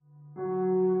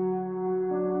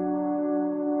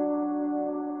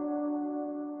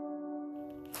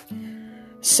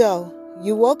So,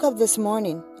 you woke up this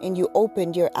morning and you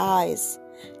opened your eyes,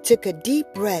 took a deep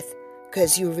breath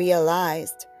because you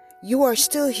realized you are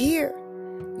still here.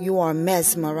 You are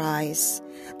mesmerized.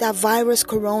 That virus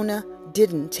corona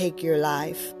didn't take your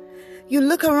life. You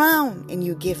look around and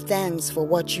you give thanks for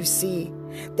what you see.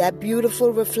 That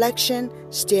beautiful reflection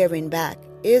staring back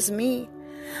is me.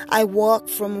 I walk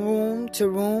from room to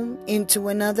room into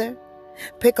another.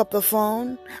 Pick up the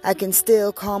phone, I can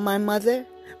still call my mother,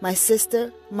 my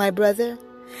sister, my brother.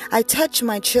 I touch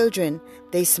my children,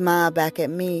 they smile back at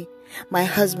me. My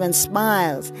husband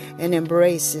smiles and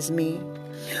embraces me.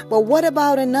 But what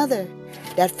about another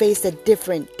that faced a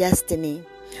different destiny?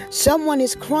 Someone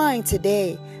is crying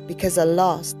today because of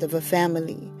loss of a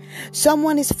family.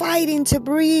 Someone is fighting to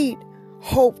breathe,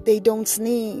 hope they don't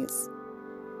sneeze.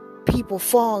 People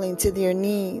falling to their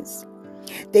knees.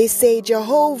 They say,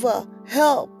 Jehovah,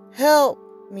 help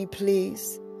me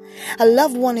please. A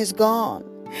loved one is gone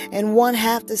and one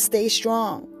have to stay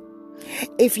strong.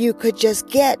 If you could just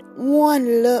get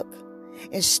one look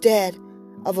instead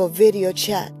of a video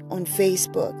chat on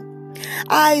Facebook.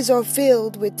 Eyes are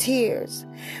filled with tears.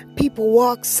 People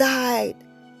walk side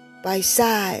by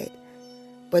side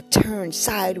but turn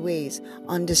sideways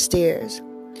on the stairs.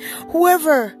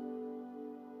 Whoever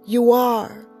you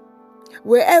are,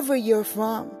 wherever you're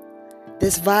from,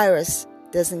 this virus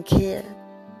doesn't care.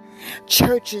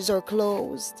 Churches are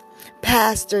closed.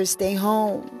 Pastors stay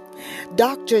home.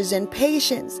 Doctors and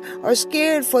patients are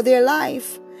scared for their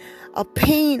life. A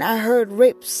pain I heard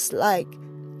rips like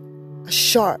a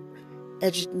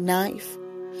sharp-edged knife.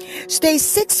 Stay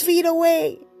 6 feet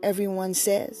away, everyone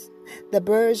says. The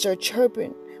birds are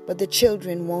chirping, but the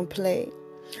children won't play.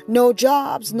 No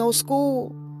jobs, no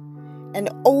school. An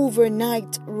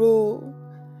overnight rule.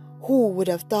 Who would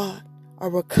have thought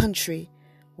our country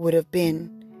would have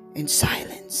been in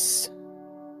silence?